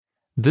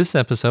This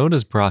episode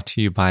is brought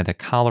to you by the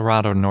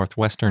Colorado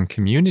Northwestern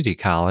Community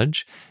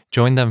College.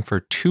 Join them for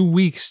 2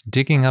 weeks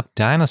digging up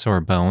dinosaur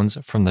bones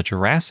from the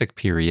Jurassic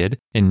period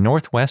in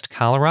Northwest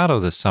Colorado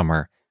this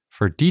summer.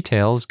 For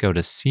details, go to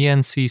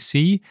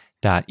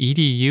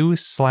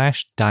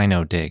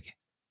cncc.edu/dinodig.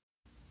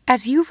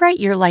 As you write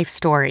your life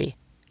story,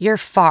 you're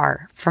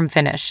far from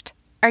finished.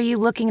 Are you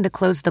looking to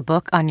close the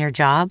book on your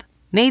job?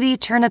 Maybe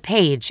turn a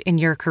page in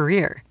your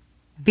career?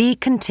 Be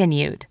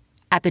continued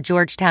at the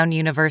Georgetown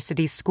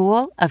University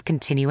School of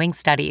Continuing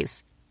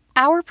Studies.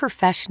 Our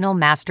professional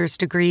master's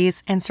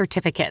degrees and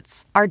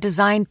certificates are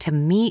designed to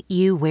meet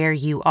you where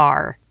you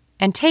are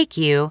and take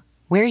you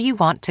where you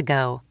want to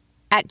go.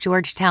 At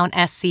Georgetown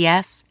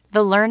SCS,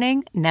 the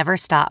learning never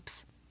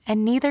stops,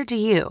 and neither do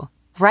you.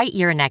 Write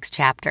your next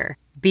chapter.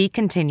 Be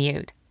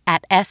continued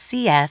at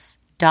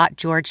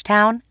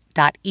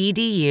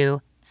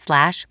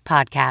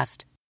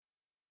scs.georgetown.edu/podcast.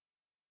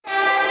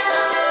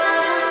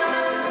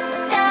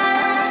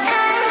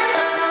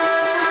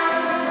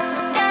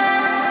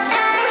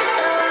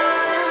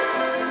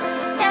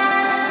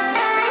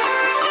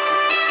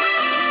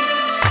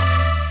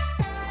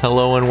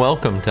 Hello and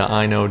welcome to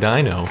I Know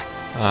Dino.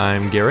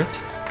 I'm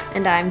Garrett.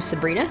 And I'm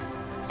Sabrina.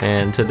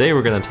 And today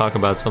we're going to talk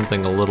about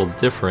something a little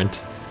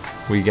different.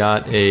 We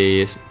got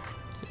a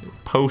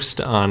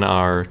post on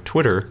our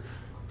Twitter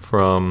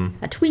from...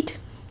 A tweet.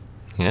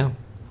 Yeah.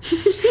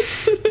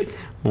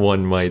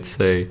 One might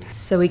say.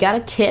 So we got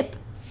a tip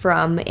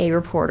from a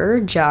reporter,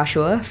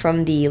 Joshua,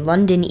 from the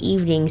London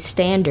Evening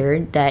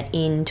Standard, that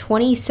in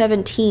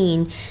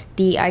 2017,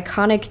 the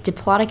iconic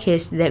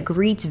Diplodocus that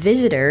greets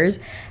visitors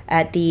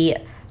at the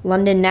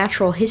London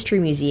Natural History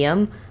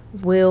Museum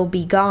will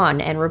be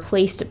gone and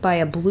replaced by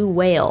a blue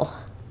whale.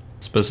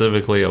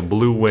 Specifically a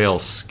blue whale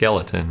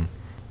skeleton.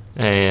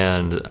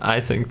 And I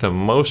think the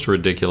most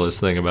ridiculous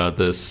thing about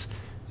this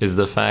is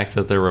the fact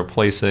that they're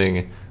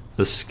replacing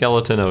the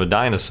skeleton of a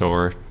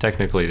dinosaur,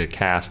 technically the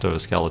cast of a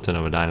skeleton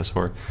of a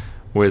dinosaur,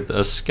 with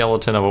a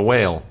skeleton of a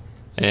whale.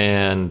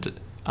 And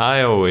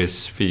I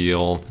always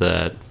feel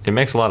that it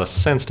makes a lot of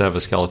sense to have a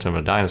skeleton of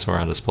a dinosaur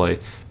on display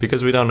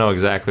because we don't know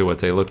exactly what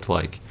they looked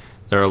like.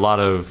 There are a lot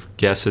of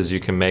guesses you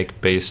can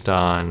make based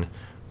on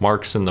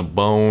marks in the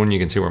bone. You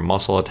can see where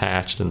muscle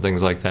attached and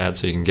things like that,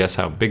 so you can guess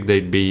how big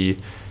they'd be.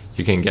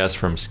 You can guess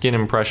from skin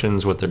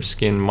impressions what their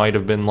skin might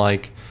have been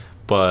like,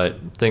 but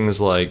things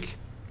like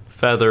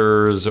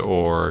feathers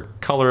or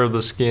color of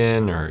the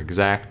skin or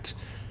exact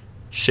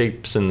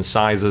shapes and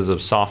sizes of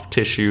soft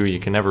tissue, you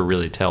can never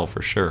really tell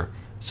for sure.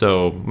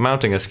 So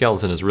mounting a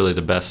skeleton is really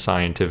the best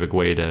scientific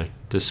way to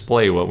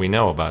display what we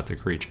know about the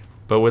creature.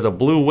 But with a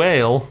blue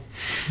whale,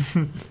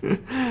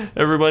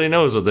 everybody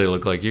knows what they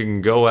look like. You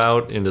can go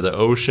out into the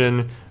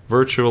ocean.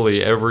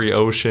 Virtually every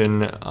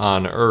ocean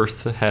on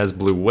Earth has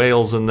blue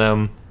whales in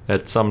them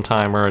at some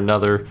time or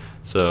another.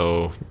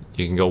 So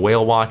you can go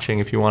whale watching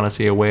if you want to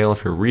see a whale.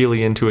 If you're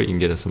really into it, you can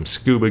get some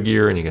scuba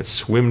gear and you can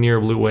swim near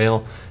a blue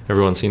whale.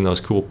 Everyone's seen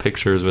those cool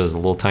pictures where there's a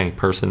little tiny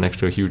person next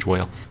to a huge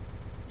whale.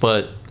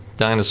 But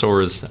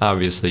dinosaurs,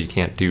 obviously, you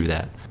can't do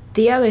that.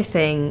 The other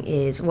thing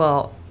is,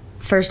 well,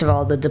 first of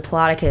all, the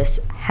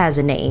Diplodocus has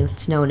a name.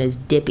 It's known as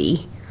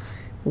Dippy,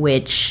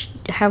 which,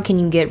 how can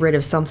you get rid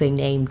of something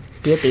named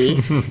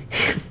Dippy?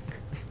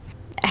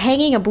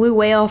 Hanging a blue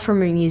whale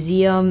from a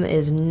museum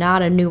is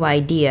not a new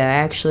idea.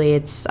 Actually,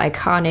 it's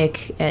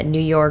iconic at New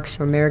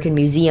York's American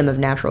Museum of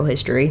Natural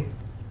History.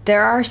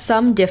 There are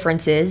some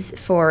differences.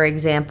 For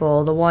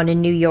example, the one in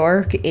New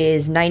York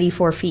is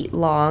 94 feet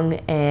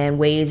long and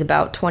weighs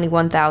about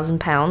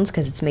 21,000 pounds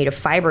because it's made of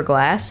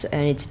fiberglass,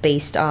 and it's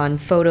based on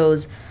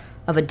photos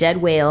of a dead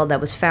whale that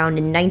was found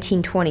in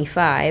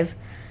 1925,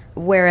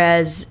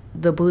 whereas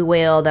the blue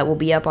whale that will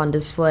be up on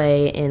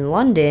display in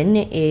London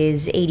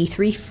is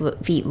 83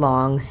 feet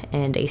long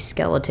and a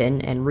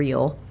skeleton and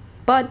real.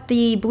 But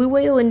the blue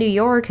whale in New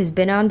York has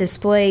been on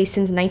display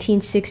since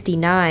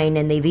 1969,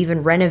 and they've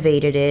even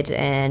renovated it.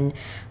 And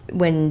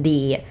when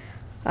the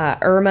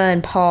Irma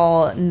and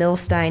Paul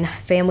Milstein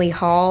Family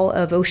Hall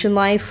of Ocean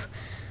Life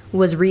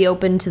was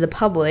reopened to the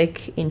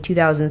public in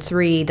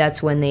 2003,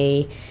 that's when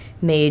they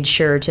made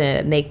sure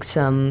to make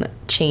some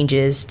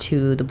changes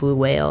to the blue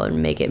whale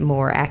and make it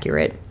more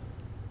accurate.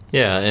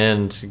 Yeah,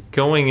 and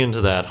going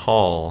into that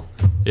hall,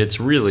 it's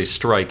really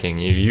striking.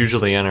 You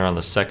usually enter on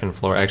the second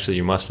floor. Actually,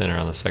 you must enter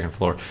on the second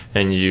floor.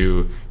 And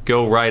you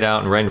go right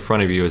out, and right in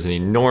front of you is an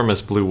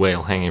enormous blue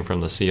whale hanging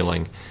from the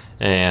ceiling.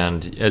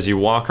 And as you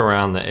walk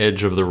around the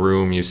edge of the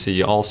room, you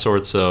see all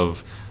sorts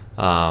of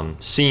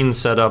scenes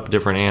set up,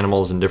 different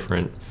animals in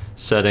different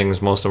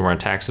settings. Most of them are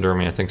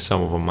taxidermy. I think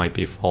some of them might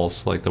be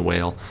false, like the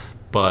whale.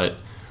 But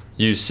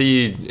you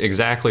see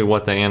exactly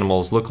what the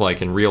animals look like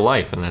in real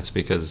life, and that's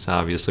because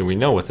obviously we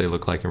know what they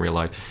look like in real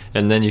life.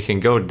 And then you can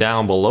go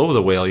down below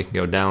the whale, you can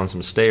go down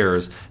some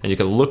stairs, and you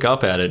can look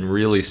up at it and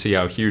really see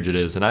how huge it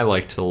is. And I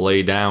like to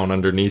lay down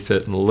underneath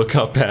it and look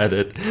up at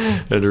it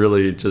and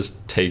really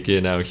just take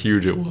in how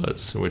huge it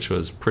was, which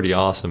was pretty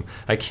awesome.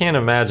 I can't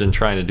imagine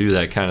trying to do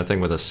that kind of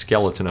thing with a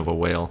skeleton of a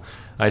whale.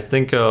 I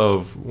think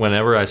of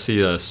whenever I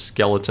see a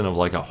skeleton of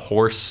like a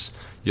horse,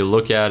 you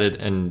look at it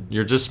and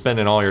you're just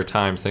spending all your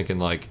time thinking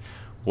like,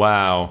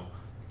 wow,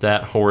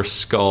 that horse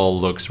skull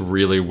looks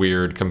really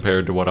weird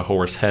compared to what a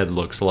horse head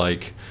looks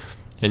like.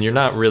 And you're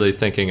not really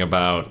thinking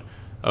about,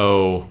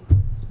 oh,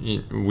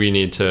 we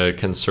need to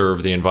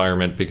conserve the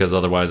environment because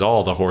otherwise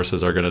all the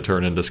horses are going to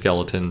turn into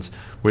skeletons,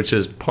 which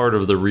is part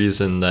of the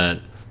reason that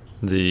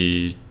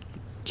the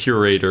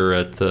curator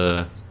at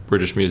the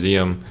British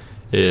Museum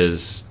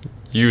is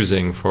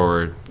using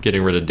for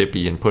getting rid of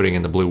Dippy and putting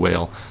in the blue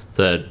whale,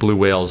 that blue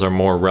whales are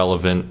more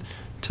relevant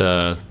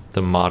to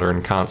the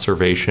modern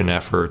conservation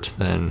effort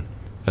than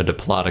a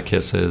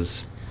Diplodocus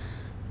is.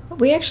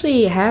 We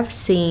actually have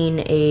seen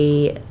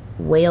a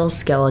whale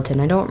skeleton.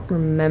 I don't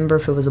remember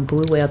if it was a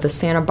blue whale at the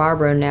Santa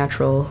Barbara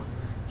Natural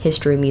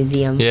History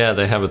Museum. Yeah,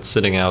 they have it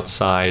sitting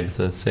outside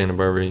the Santa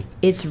Barbara.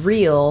 It's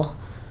real,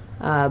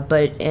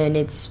 and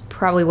it's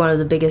probably one of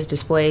the biggest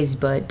displays,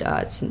 but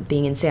it's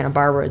being in Santa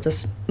Barbara.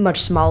 It's a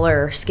much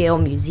smaller scale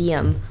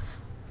museum.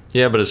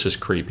 Yeah, but it's just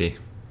creepy.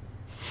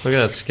 Look at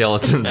that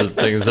skeletons of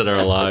things that are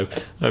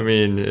alive. I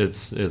mean,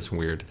 it's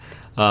weird.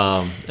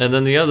 And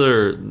then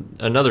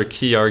another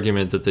key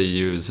argument that they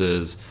use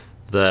is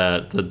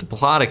that the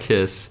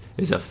Diplodocus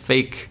is a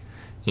fake.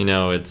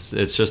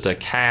 It's just a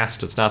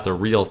cast. It's not the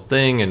real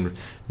thing, and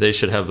they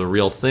should have the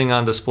real thing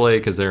on display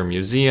because they're a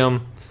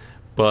museum.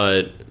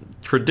 But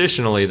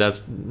traditionally,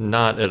 that's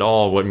not at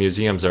all what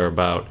museums are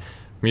about.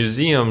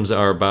 Museums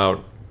are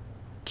about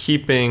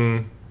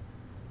keeping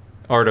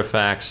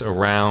artifacts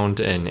around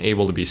and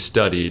able to be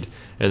studied,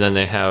 and then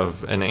they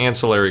have an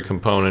ancillary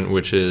component,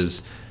 which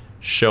is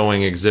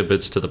showing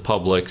exhibits to the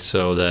public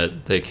so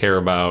that they care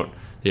about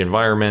the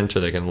environment or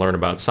they can learn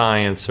about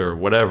science or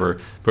whatever.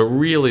 But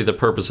really the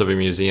purpose of a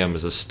museum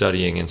is a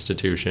studying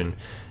institution.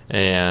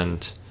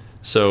 And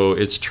so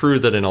it's true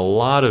that in a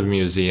lot of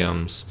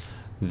museums,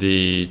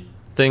 the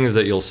things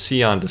that you'll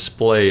see on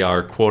display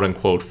are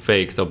quote-unquote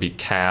fake. They'll be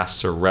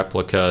casts or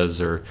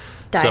replicas or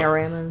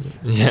dioramas.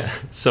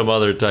 Some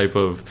other type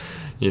of,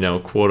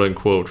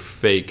 quote-unquote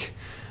fake.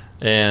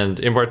 And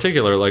in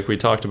particular, like we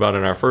talked about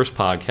in our first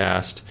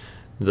podcast,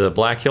 the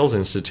Black Hills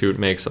Institute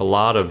makes a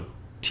lot of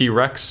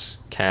T-Rex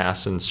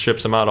casts and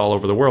ships them out all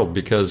over the world,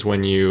 because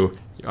when you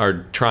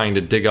are trying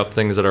to dig up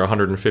things that are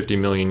 150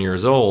 million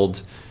years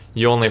old,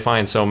 you only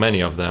find so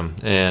many of them,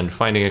 and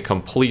finding a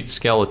complete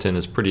skeleton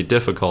is pretty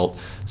difficult,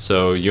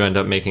 so you end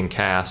up making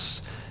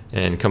casts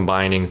and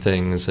combining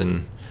things,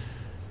 and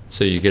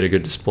so you get a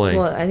good display.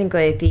 Well, I think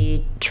like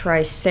the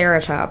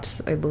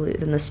Triceratops, I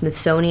believe, in the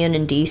Smithsonian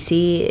in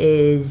DC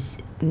is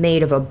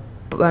made of a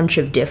bunch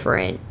of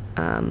different,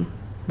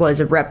 was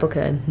a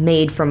replica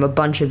made from a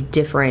bunch of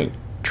different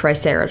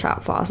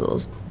Triceratops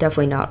fossils.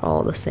 Definitely not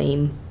all the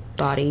same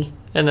body.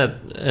 And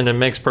it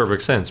makes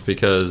perfect sense,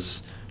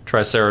 because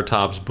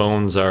Triceratops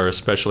bones are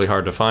especially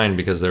hard to find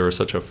because they were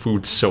such a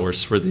food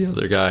source for the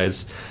other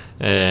guys.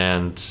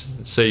 And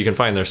so you can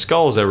find their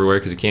skulls everywhere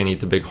because you can't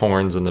eat the big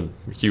horns and the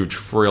huge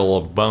frill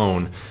of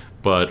bone.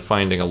 But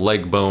finding a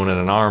leg bone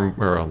and an arm,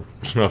 or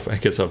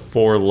a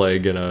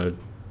foreleg and a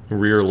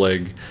rear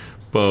leg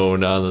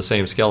bone on the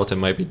same skeleton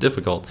might be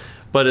difficult.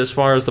 But as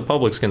far as the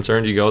public's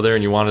concerned, you go there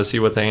and you want to see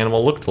what the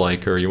animal looked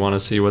like, or you want to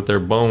see what their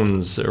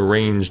bones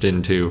arranged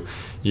into.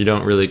 You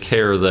don't really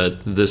care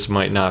that this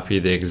might not be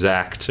the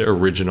exact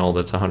original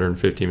that's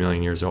 150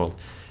 million years old.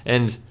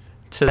 And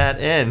to that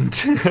end,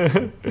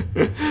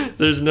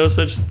 there's no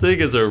such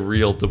thing as a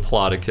real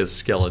Diplodocus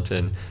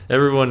skeleton.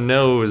 Everyone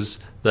knows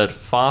that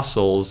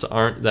fossils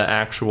aren't the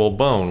actual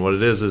bone. What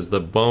it is the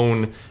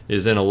bone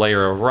is in a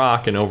layer of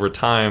rock, and over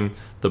time,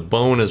 the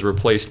bone is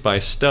replaced by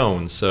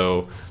stone.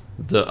 So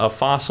a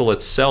fossil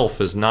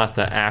itself is not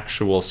the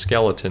actual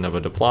skeleton of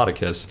a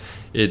Diplodocus.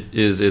 It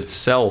is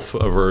itself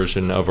a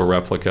version of a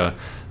replica.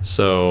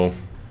 So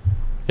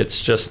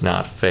it's just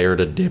not fair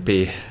to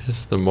Dippy,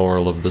 is the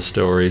moral of the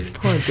story.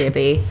 Poor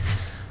Dippy.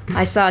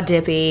 I saw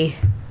Dippy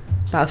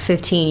about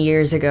 15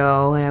 years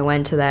ago when I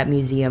went to that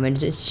museum,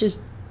 and it's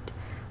just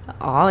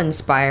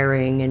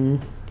awe-inspiring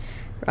and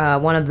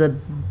one of the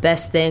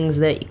best things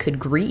that could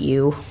greet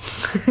you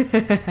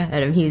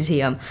at a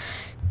museum.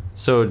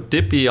 So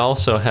Dippy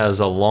also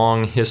has a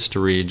long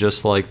history,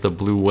 just like the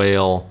blue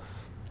whale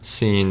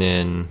seen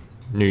in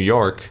New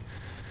York.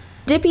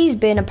 Dippy's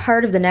been a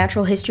part of the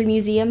Natural History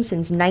Museum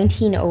since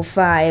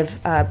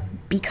 1905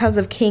 because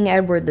of King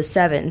Edward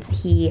VII.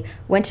 He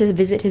went to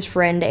visit his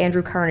friend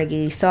Andrew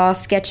Carnegie, saw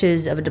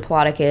sketches of a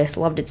Diplodocus,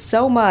 loved it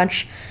so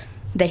much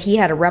that he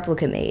had a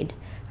replica made.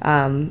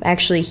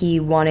 Actually, he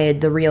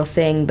wanted the real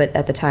thing, but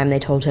at the time they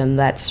told him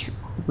that's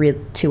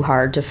too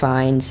hard to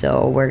find,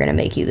 so we're going to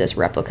make you this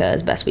replica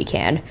as best we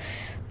can.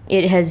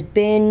 It has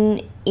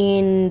been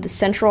in the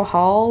Central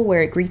Hall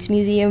where it greets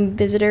museum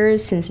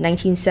visitors since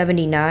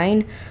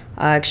 1979.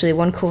 Actually,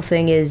 one cool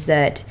thing is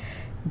that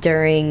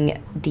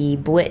during the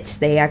Blitz,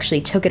 they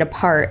actually took it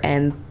apart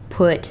and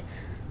put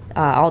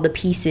all the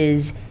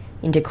pieces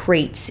into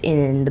crates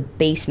in the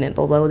basement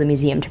below the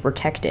museum to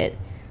protect it.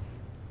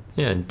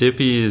 Yeah,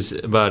 Dippy is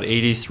about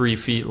 83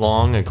 feet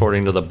long,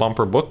 according to the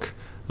Bumper Book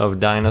of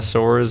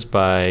Dinosaurs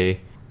by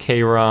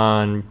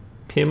Kieron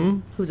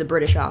Pym, who's a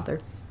British author.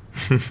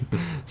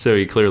 So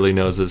he clearly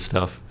knows his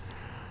stuff.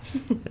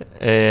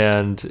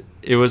 And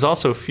it was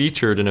also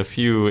featured in a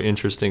few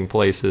interesting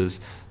places.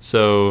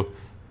 So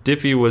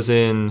Dippy was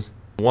in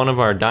One of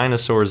Our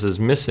Dinosaurs is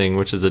Missing,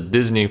 which is a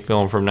Disney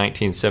film from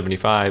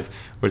 1975,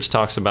 which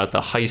talks about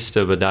the heist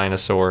of a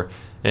dinosaur.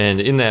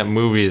 And in that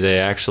movie, they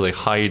actually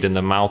hide in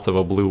the mouth of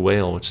a blue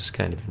whale, which is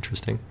kind of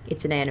interesting.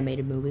 It's an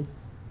animated movie.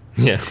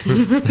 Yeah,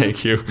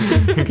 thank you.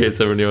 In case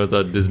anyone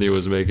thought Disney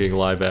was making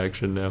live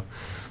action now.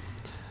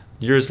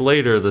 Years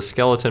later, the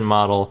skeleton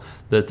model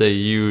that they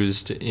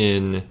used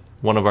in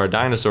One of Our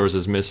Dinosaurs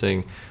is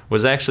Missing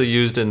was actually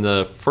used in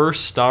the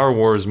first Star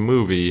Wars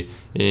movie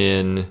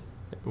in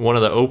one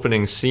of the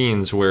opening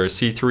scenes where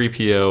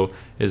C-3PO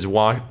is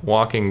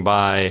walking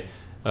by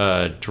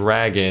a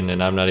dragon,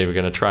 and I'm not even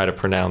going to try to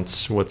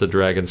pronounce what the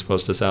dragon's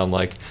supposed to sound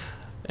like.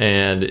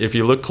 And if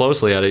you look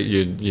closely at it,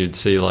 you'd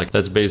see like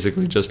that's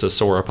basically just a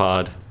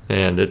sauropod,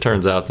 and it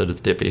turns out that it's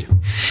Dippy.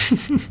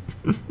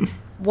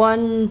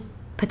 One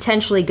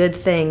potentially good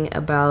thing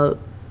about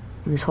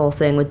this whole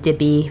thing with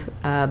Dippy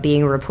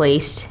being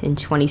replaced in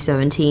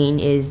 2017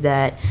 is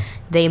that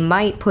they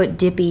might put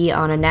Dippy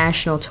on a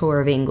national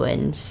tour of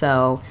England.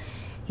 So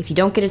if you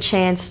don't get a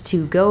chance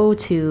to go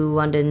to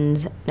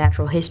London's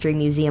Natural History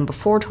Museum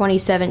before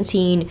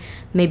 2017,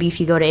 maybe if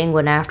you go to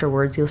England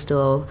afterwards, you'll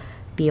still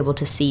be able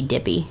to see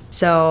Dippy.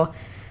 So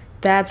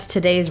that's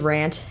today's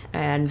rant,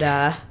 and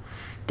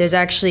there's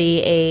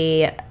actually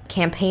a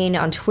campaign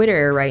on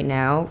Twitter right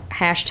now,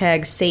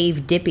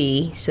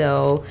 #SaveDippy.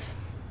 So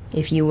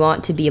if you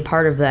want to be a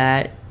part of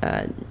that,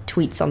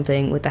 tweet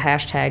something with the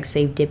hashtag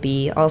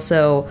 #SaveDippy.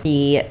 Also,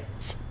 the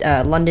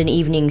London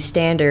Evening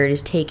Standard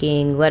is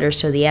taking letters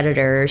to the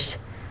editors,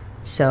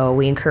 so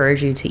we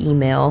encourage you to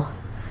email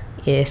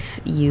if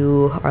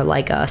you are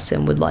like us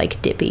and would like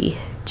Dippy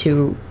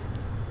to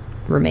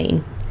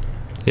remain.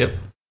 Yep.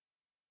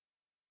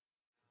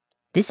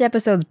 This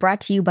episode's brought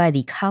to you by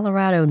the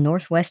Colorado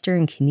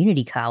Northwestern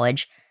Community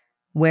College,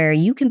 where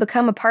you can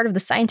become a part of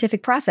the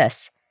scientific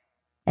process.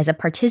 As a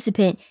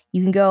participant,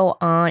 you can go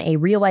on a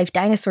real-life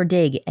dinosaur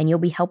dig, and you'll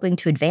be helping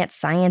to advance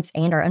science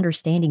and our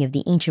understanding of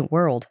the ancient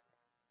world.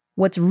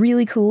 What's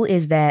really cool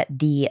is that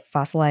the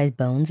fossilized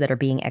bones that are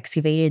being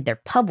excavated, they're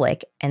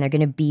public, and they're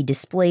going to be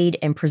displayed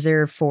and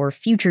preserved for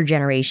future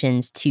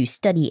generations to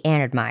study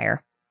and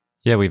admire.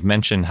 Yeah, we've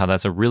mentioned how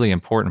that's a really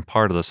important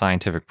part of the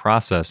scientific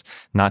process,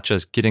 not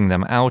just getting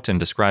them out and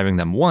describing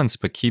them once,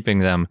 but keeping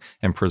them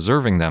and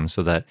preserving them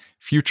so that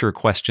future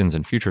questions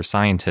and future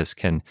scientists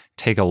can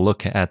take a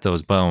look at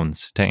those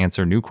bones to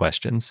answer new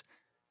questions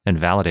and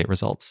validate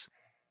results.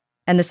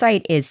 And the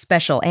site is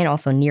special and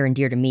also near and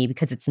dear to me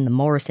because it's in the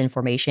Morrison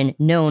Formation,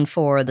 known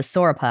for the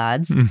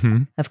sauropods,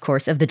 of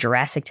course, of the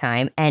Jurassic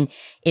time, and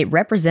it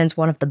represents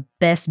one of the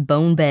best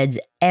bone beds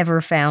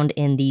ever found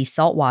in the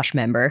saltwash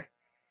member.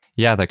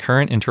 Yeah, the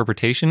current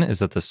interpretation is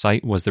that the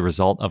site was the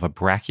result of a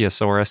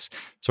brachiosaurus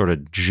sort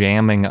of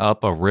jamming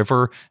up a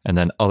river and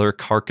then other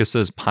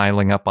carcasses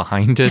piling up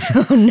behind it.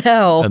 Oh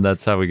no. And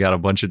that's how we got a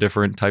bunch of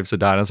different types of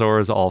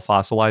dinosaurs all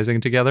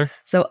fossilizing together.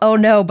 So, oh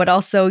no, but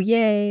also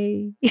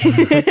yay.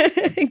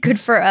 Good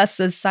for us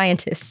as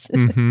scientists.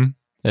 And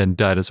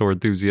dinosaur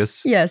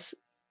enthusiasts. Yes.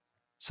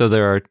 So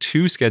there are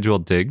 2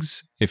 scheduled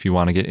digs if you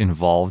want to get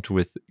involved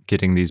with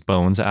getting these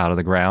bones out of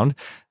the ground.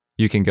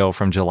 You can go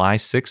from July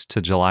 6th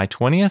to July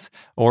 20th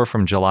or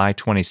from July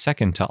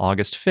 22nd to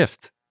August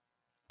 5th.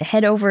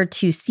 Head over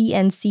to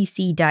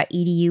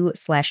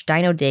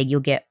cncc.edu/dinodig.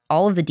 You'll get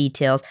all of the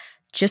details.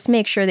 Just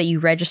make sure that you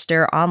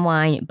register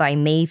online by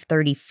May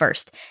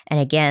 31st. And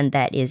again,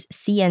 that is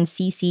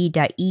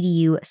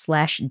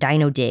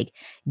cncc.edu/dinodig,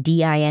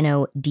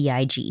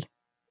 DINODIG.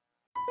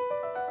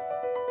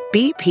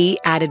 BP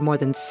added more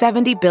than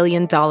 $70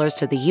 billion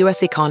to the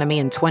U.S. economy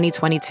in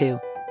 2022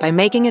 by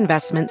making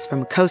investments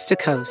from coast to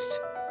coast.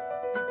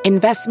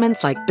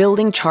 Investments like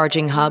building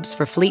charging hubs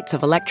for fleets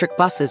of electric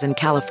buses in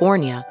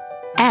California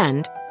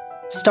and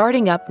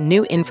starting up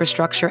new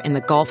infrastructure in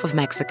the Gulf of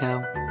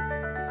Mexico.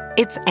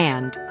 It's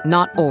and,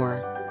 not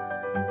or.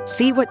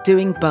 See what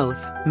doing both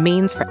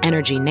means for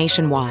energy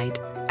nationwide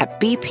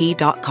at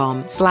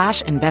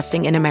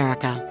bp.com/investing in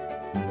America.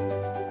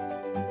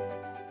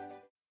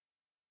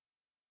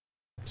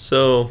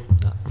 So,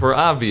 for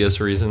obvious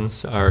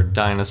reasons, our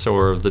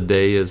dinosaur of the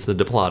day is the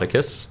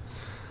Diplodocus.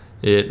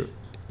 It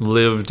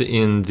lived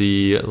in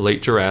the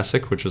late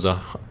Jurassic, which was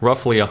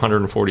roughly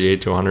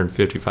 148 to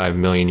 155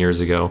 million years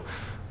ago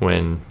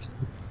when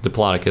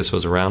Diplodocus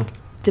was around.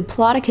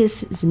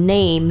 Diplodocus's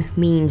name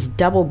means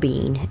double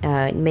bean.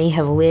 It may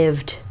have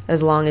lived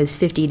as long as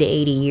 50 to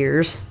 80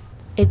 years.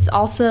 It's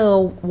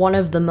also one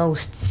of the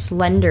most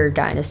slender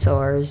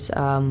dinosaurs,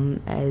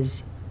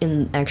 as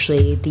in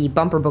actually the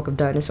Bumper Book of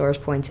Dinosaurs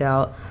points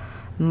out,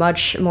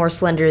 much more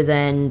slender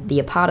than the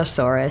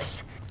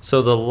Apatosaurus.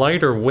 So the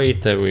lighter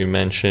weight that we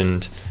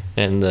mentioned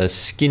and the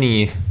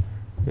skinniness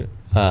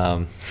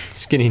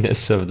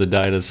of the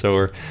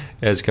dinosaur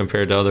as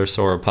compared to other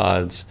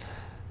sauropods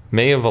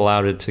may have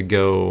allowed it to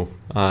go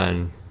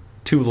on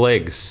 2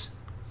 legs.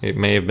 It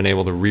may have been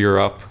able to rear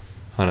up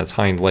on its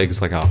hind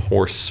legs like a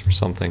horse or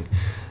something.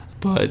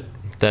 but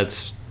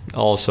that's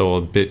also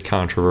a bit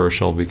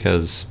controversial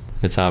because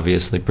it's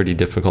obviously pretty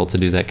difficult to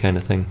do that kind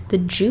of thing. The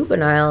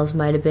juveniles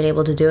might have been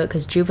able to do it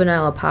because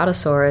juvenile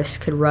Apatosaurus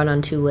could run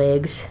on 2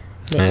 legs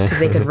because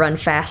they could run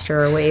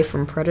faster away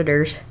from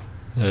predators.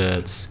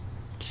 That's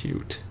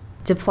cute.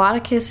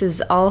 Diplodocus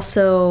is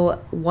also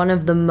one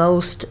of the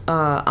most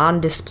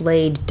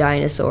on-displayed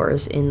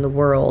dinosaurs in the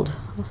world,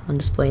 on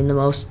display in the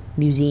most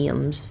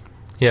museums.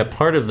 Yeah,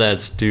 part of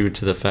that's due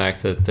to the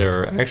fact that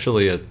there are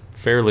actually a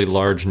fairly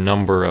large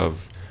number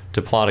of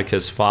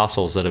Diplodocus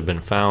fossils that have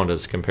been found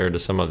as compared to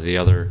some of the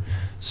other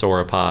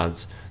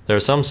sauropods. There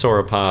are some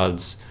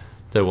sauropods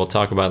that we'll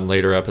talk about in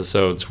later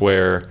episodes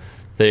where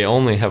they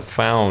only have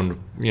found,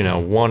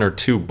 1 or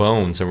 2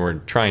 bones, and we're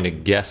trying to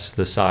guess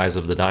the size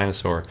of the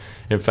dinosaur.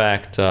 In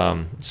fact,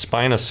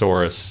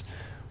 Spinosaurus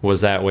was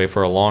that way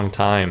for a long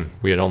time.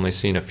 We had only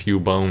seen a few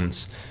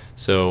bones.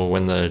 So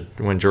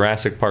when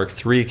Jurassic Park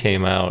 3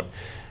 came out,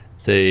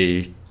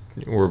 they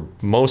were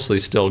mostly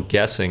still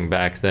guessing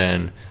back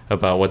then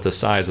about what the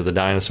size of the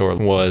dinosaur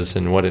was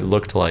and what it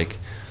looked like.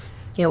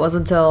 Yeah, it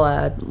wasn't until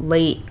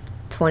late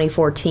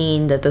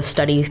 2014 that the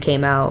studies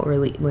came out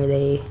where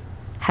they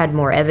had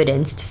more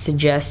evidence to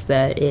suggest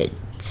that it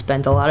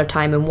spent a lot of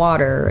time in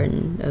water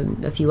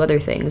and a few other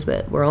things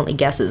that were only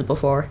guesses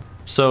before.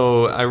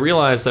 So I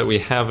realized that we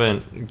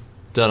haven't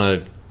done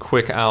a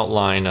quick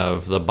outline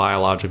of the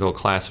biological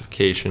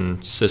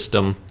classification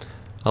system.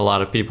 A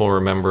lot of people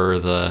remember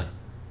the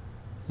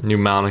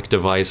mnemonic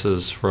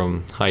devices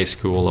from high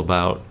school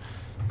about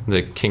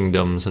the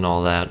kingdoms and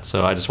all that,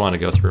 so I just want to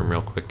go through them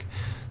real quick.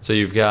 So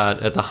you've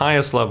got, at the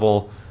highest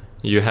level,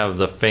 you have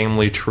the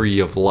family tree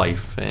of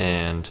life,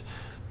 and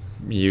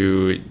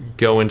you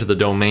go into the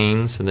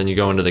domains, and then you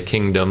go into the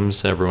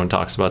kingdoms. Everyone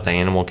talks about the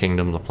animal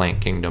kingdom, the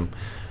plant kingdom.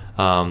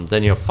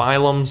 Then you have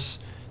phylums,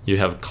 you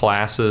have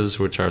classes,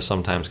 which are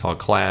sometimes called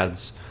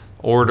clades,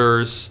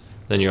 orders,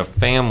 then you have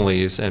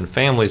families, and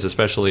families,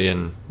 especially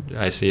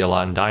I see a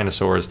lot in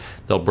dinosaurs,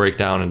 they'll break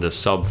down into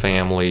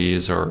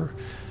subfamilies or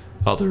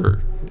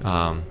other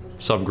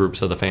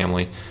subgroups of the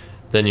family.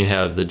 Then you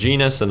have the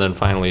genus, and then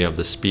finally you have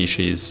the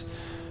species.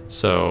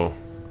 So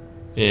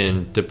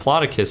in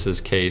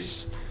Diplodocus's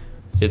case,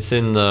 it's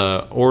in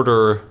the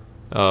order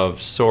of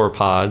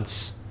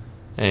sauropods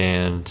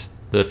and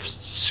the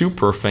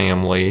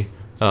superfamily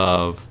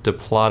of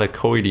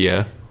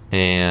Diplodocoidea,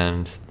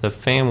 and the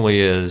family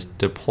is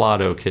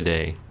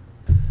Diplodocidae.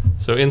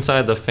 So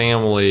inside the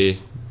family,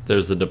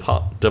 there's the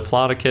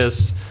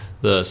Diplodocus,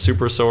 the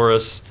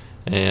Supersaurus,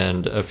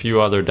 and a few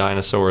other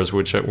dinosaurs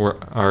which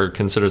are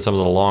considered some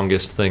of the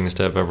longest things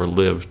to have ever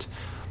lived,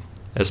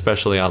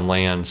 especially on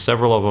land.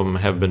 Several of them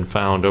have been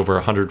found over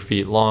 100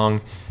 feet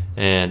long,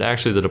 and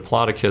actually the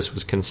Diplodocus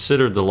was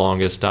considered the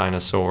longest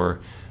dinosaur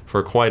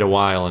for quite a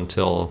while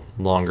until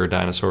longer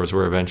dinosaurs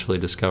were eventually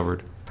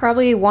discovered.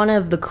 Probably one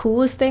of the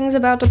coolest things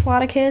about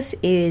Diplodocus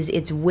is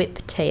its whip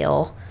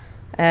tail.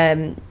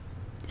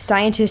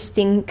 Scientists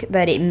think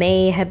that it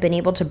may have been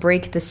able to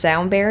break the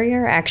sound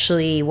barrier.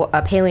 Actually,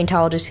 a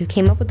paleontologist who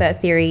came up with that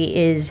theory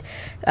is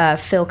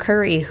Phil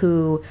Curry,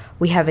 who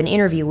we have an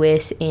interview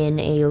with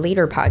in a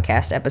later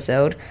podcast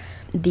episode.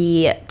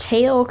 The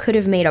tail could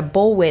have made a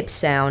bullwhip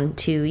sound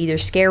to either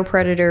scare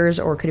predators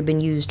or could have been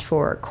used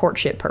for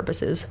courtship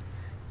purposes.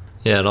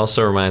 Yeah, it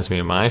also reminds me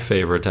of my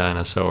favorite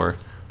dinosaur,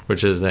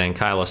 which is the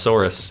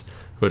Ankylosaurus,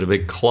 who had a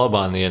big club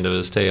on the end of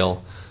his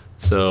tail.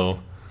 So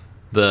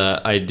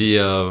the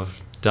idea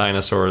of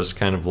dinosaurs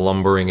kind of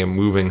lumbering and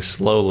moving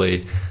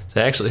slowly,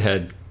 they actually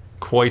had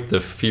quite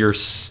the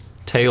fierce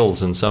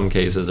tails in some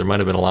cases. There might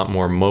have been a lot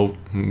more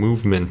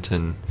movement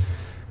and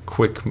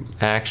quick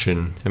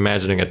action.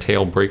 Imagining a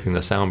tail breaking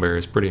the sound barrier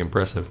is pretty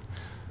impressive.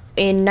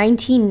 In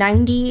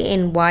 1990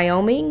 in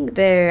Wyoming,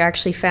 they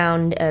actually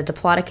found a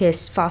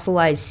Diplodocus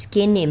fossilized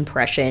skin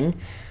impression,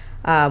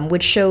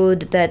 which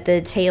showed that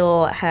the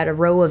tail had a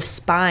row of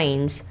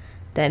spines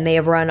that may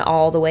have run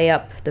all the way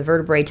up the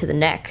vertebrae to the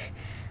neck.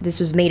 This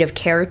was made of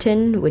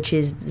keratin, which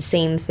is the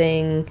same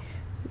thing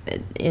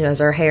as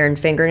our hair and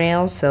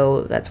fingernails,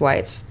 so that's why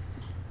it's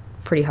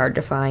pretty hard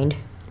to find.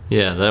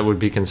 Yeah, that would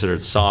be considered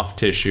soft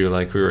tissue,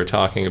 like we were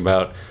talking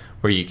about,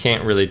 where you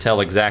can't really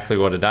tell exactly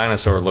what a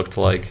dinosaur looked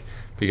like,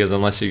 because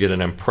unless you get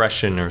an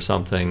impression or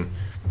something,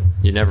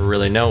 you never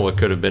really know what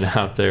could have been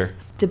out there.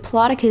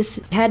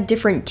 Diplodocus had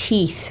different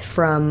teeth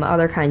from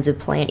other kinds of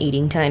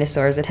plant-eating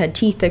dinosaurs. It had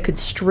teeth that could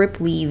strip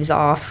leaves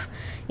off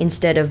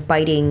instead of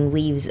biting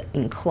leaves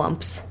in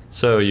clumps.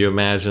 So you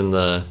imagine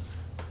the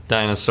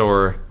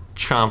dinosaur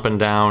chomping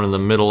down in the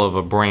middle of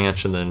a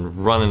branch and then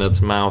running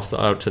its mouth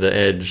out to the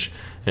edge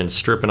and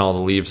stripping all the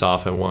leaves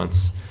off at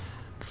once.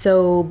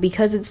 So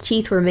because its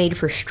teeth were made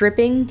for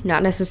stripping,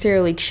 not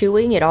necessarily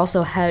chewing, it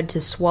also had to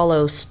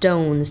swallow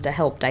stones to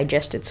help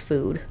digest its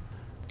food.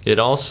 It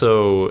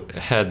also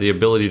had the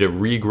ability to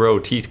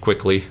regrow teeth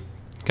quickly,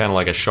 kind of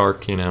like a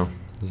shark,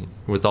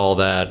 with all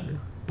that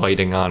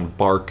biting on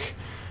bark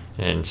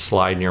and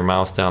sliding your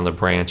mouth down the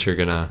branch, you're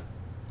going to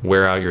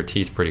wear out your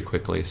teeth pretty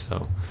quickly,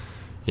 so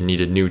it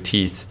needed new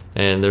teeth.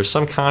 And there's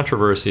some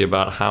controversy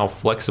about how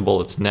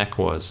flexible its neck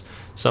was.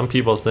 Some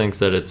people think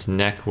that its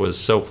neck was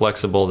so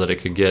flexible that it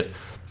could get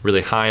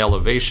really high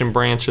elevation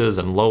branches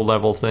and low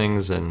level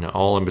things and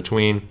all in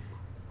between.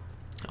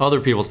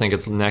 Other people think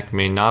its neck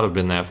may not have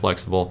been that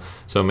flexible,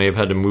 so it may have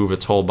had to move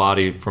its whole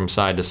body from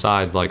side to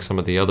side like some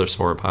of the other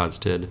sauropods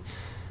did.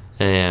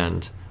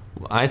 And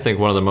I think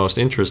one of the most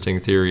interesting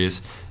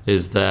theories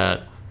is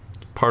that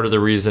part of the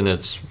reason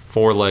its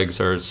forelegs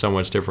are so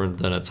much different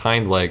than its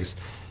hind legs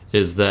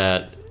is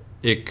that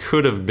it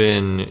could have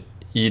been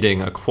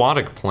eating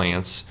aquatic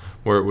plants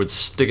where it would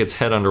stick its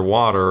head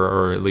underwater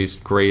or at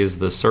least graze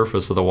the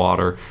surface of the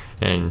water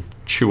and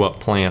chew up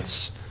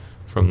plants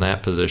from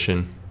that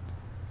position.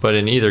 But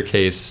in either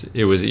case,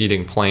 it was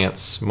eating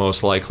plants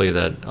most likely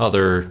that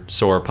other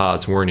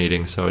sauropods weren't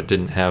eating, so it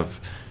didn't have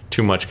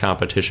too much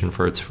competition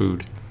for its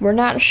food. We're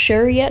not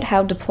sure yet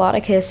how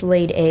Diplodocus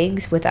laid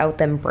eggs without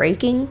them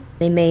breaking.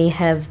 They may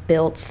have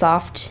built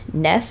soft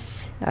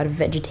nests out of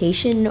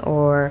vegetation,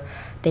 or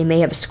they may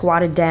have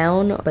squatted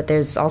down, but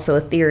there's also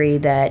a theory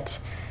that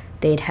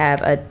they'd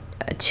have a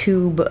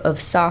tube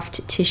of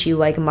soft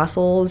tissue-like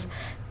muscles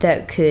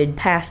that could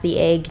pass the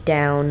egg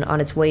down on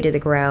its way to the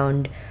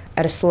ground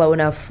at a slow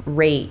enough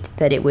rate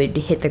that it would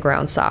hit the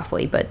ground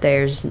softly, but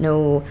there's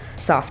no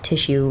soft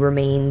tissue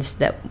remains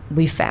that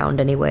we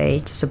found anyway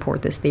to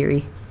support this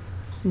theory.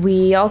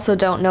 We also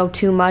don't know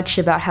too much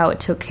about how it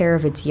took care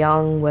of its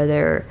young,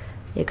 whether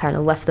it kind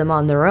of left them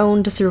on their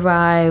own to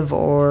survive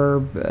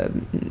or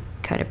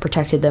kind of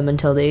protected them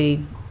until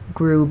they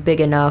grew big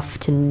enough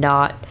to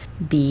not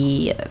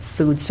be a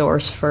food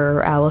source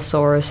for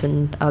Allosaurus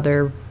and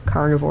other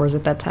carnivores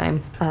at that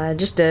time.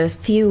 Just a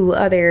few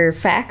other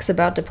facts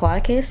about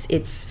Diplodocus.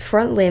 Its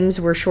front limbs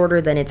were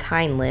shorter than its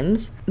hind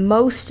limbs.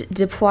 Most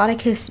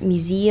Diplodocus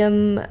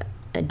museum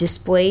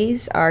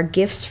displays are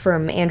gifts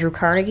from Andrew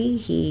Carnegie.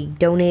 He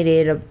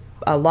donated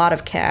a lot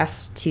of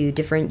casts to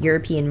different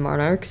European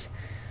monarchs.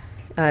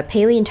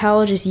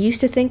 Paleontologists used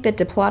to think that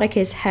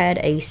Diplodocus had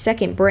a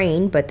second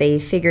brain, but they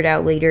figured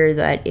out later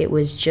that it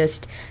was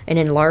just an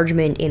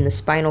enlargement in the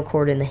spinal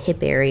cord in the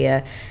hip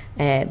area.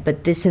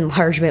 But this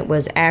enlargement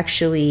was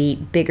actually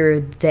bigger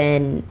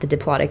than the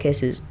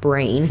Diplodocus's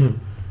brain.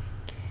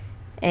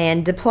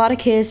 And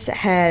Diplodocus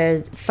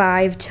had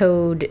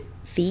 5-toed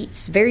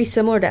feet, very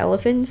similar to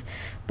elephants,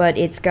 but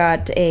it's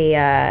got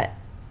a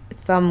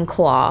thumb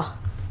claw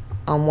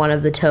on one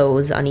of the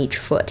toes on each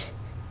foot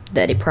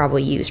that it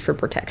probably used for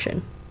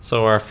protection.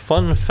 So our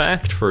fun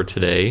fact for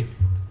today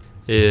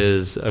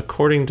is,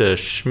 according to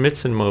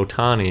Schmitz and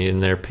Motani in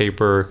their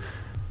paper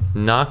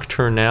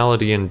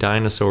Nocturnality in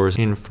Dinosaurs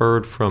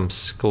Inferred from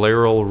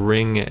Scleral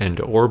Ring and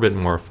Orbit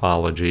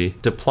Morphology,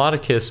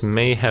 Diplodocus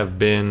may have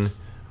been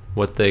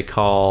what they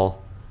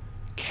call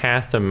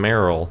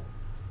cathameral,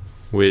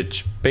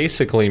 which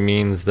basically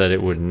means that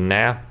it would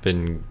nap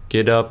and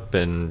get up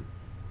and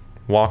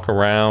walk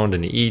around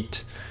and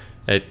eat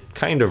at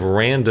kind of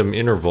random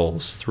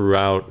intervals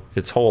throughout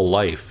its whole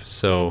life.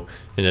 So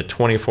in a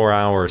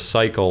 24-hour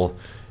cycle,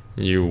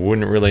 you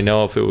wouldn't really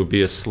know if it would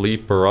be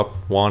asleep or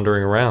up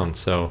wandering around.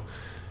 So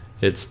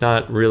it's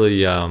not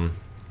really,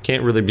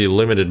 can't really be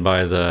limited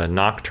by the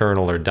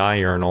nocturnal or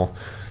diurnal,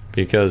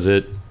 because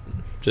it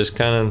just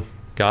kind of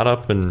got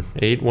up and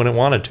ate when it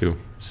wanted to.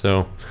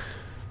 So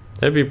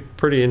that'd be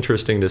pretty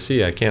interesting to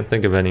see. I can't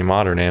think of any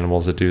modern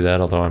animals that do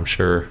that, although I'm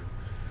sure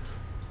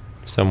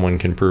someone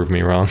can prove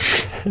me wrong.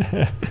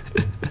 So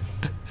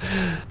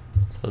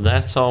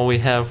that's all we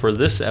have for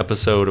this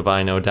episode of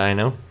I Know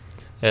Dino.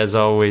 As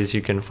always,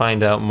 you can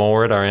find out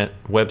more at our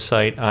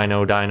website,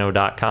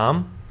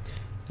 iknowdino.com.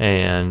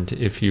 And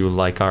if you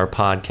like our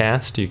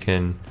podcast, you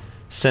can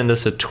send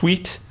us a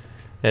tweet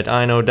at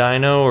I Know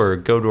Dino, or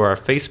go to our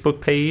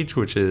Facebook page,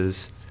 which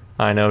is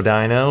I Know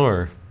Dino,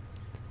 or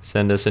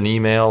send us an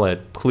email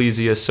at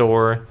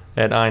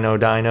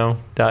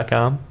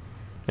plesiosaur@iknowdino.com.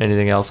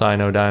 Anything else I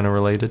Know Dino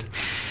related?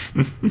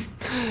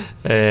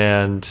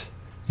 And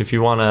if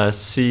you want to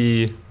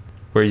see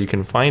where you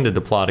can find a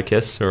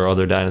Diplodocus or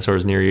other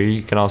dinosaurs near you,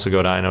 you can also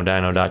go to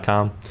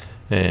iknowdino.com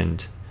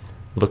and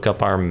look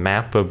up our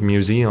map of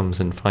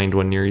museums and find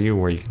one near you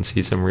where you can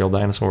see some real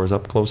dinosaurs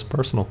up close and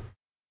personal.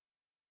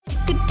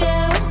 Good